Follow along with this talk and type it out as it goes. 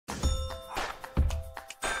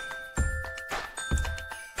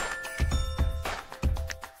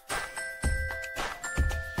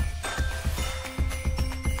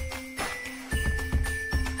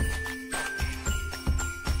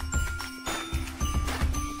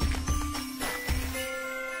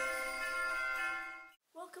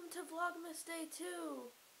Vlogmas Day 2!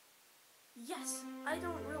 Yes, I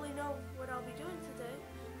don't really know what I'll be doing today.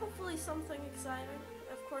 Hopefully something exciting.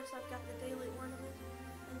 Of course I've got the daily ornament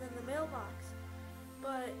and then the mailbox.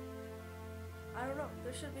 But, I don't know,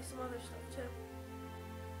 there should be some other stuff too.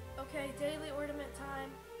 Okay, daily ornament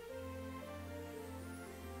time.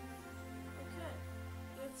 Okay,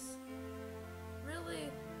 it's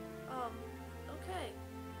really, okay,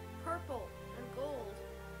 purple and gold.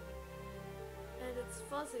 And it's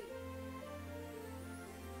fuzzy.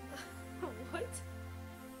 What?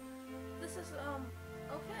 This is,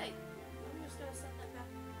 okay. I'm just gonna set that back.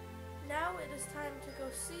 Now it is time to go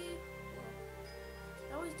see.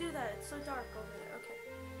 I always do that, it's so dark over there. Okay.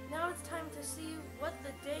 Now it's time to see what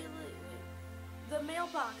the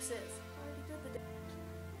mailbox is. I already did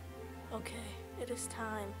the Okay, it is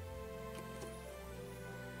time.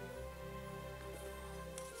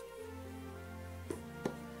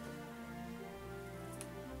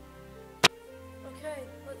 Okay,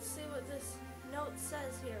 let's see what this note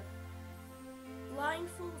says here.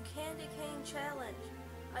 Blindfold candy cane challenge.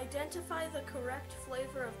 Identify the correct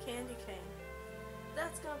flavor of candy cane.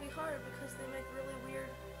 That's gonna be hard because they make really weird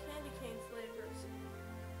candy cane flavors.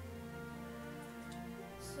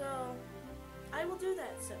 So, I will do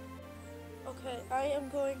that soon. Okay, I am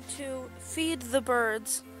going to feed the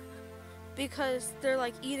birds because they're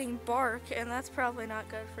like eating bark and that's probably not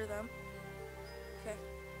good for them. Okay.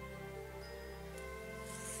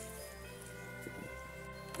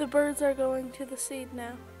 The birds are going to the seed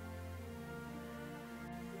now.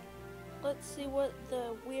 Let's see what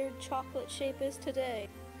the weird chocolate shape is today.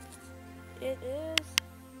 It's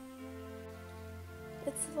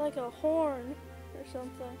like a horn or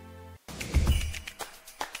something.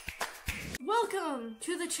 Welcome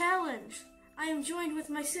to the challenge. I am joined with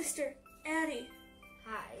my sister, Addie.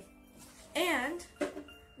 Hi. And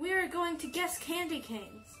we are going to guess candy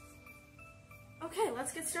canes. Okay,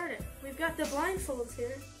 let's get started. We've got the blindfolds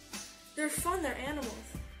here. They're fun, they're animals.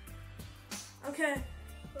 Okay,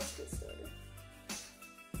 let's get started.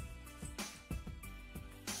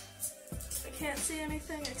 I can't see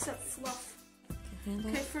anything except fluff.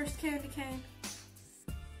 Okay, first candy cane.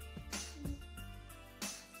 Can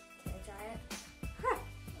I try it? Huh,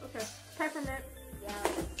 okay. Peppermint. Yeah,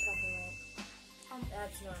 peppermint.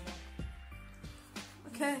 That's normal.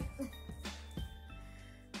 Okay.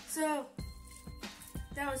 So,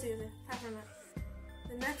 that was easy. Peppermint.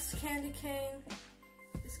 The next candy cane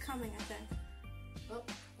is coming, I think.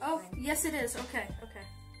 Oh, fine. Yes it is. Okay, okay.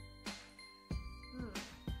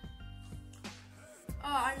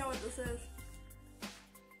 Oh, I know what this is.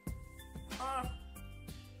 Oh.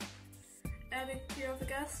 Abby, do you have a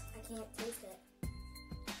guess? I can't taste it.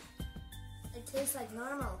 It tastes like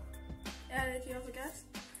normal. Abby, do you have a guess?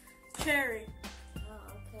 Cherry. Oh,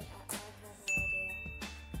 okay. I have no idea.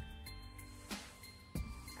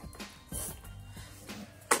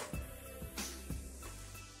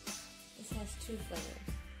 This has 2 flavors.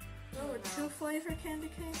 Oh, a 2-flavor candy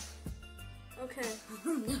cane? Okay.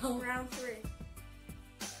 No. Round 3.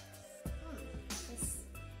 This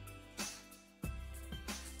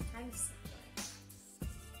kind of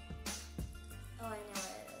similar. Oh, I know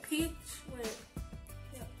what it is.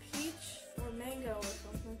 Peach or mango or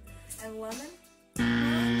something. And lemon?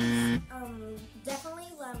 Definitely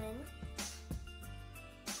lemon.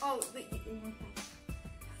 Oh,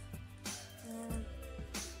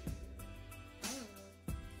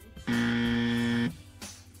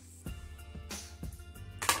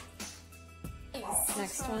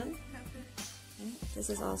 Next one. This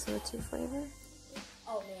is also a 2-flavor.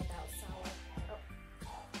 Oh man, that was sour.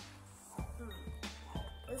 Oh.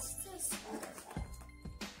 This tastes weird.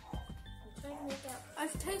 I'm trying to make out.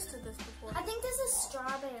 I've tasted this before. I think this is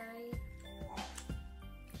strawberry.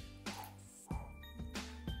 I'm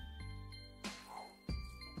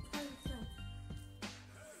trying to think.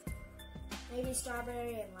 Maybe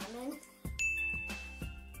strawberry and lemon.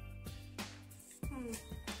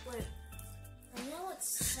 Wait. I know it's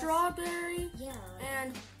Strawberry yeah.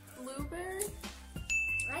 and blueberry?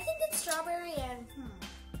 I think it's strawberry and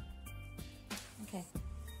Okay.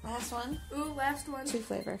 Last one. Ooh, last one.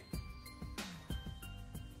 2-flavor.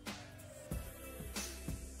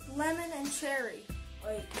 Lemon and cherry.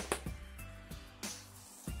 Wait.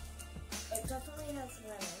 It definitely has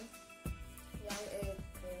lemon. Yeah, it is.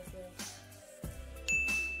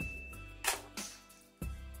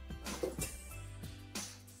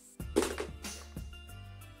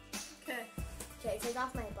 Okay, take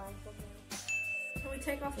off my blindfold now. Can we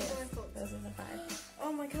take off the Yes, blindfold? those are the 5.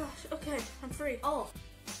 Oh my gosh. Okay, I'm free. Oh.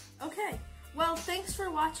 Okay. Well, thanks for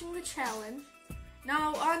watching the challenge.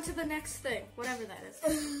 Now on to the next thing, whatever that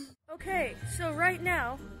is. Okay, so right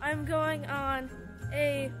now I'm going on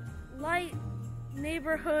a light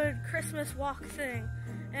neighborhood Christmas walk thing.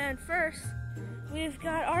 And first, we've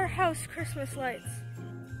got our house Christmas lights.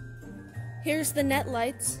 Here's the net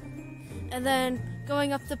lights. And then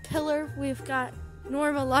going up the pillar, we've got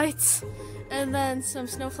normal lights. And then some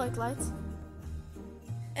snowflake lights.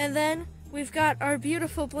 And then we've got our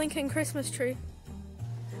beautiful blinking Christmas tree.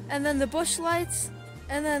 And then the bush lights.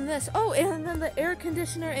 And then this. Oh, and then the air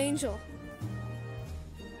conditioner angel.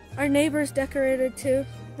 Our neighbors decorated too.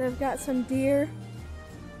 They've got some deer.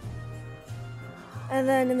 And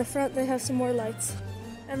then in the front they have some more lights.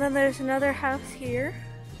 And then there's another house here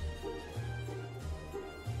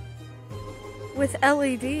with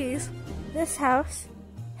LEDs. This house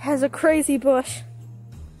has a crazy bush.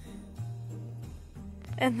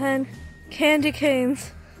 And then candy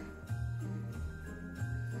canes.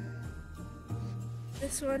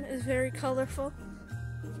 This one is very colorful.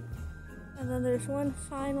 And then there's one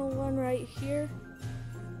final one right here.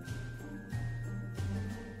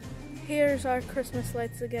 Here's our Christmas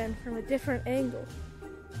lights again from a different angle.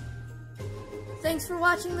 Thanks for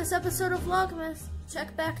watching this episode of Vlogmas.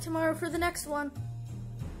 Check back tomorrow for the next one.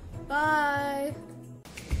 Bye!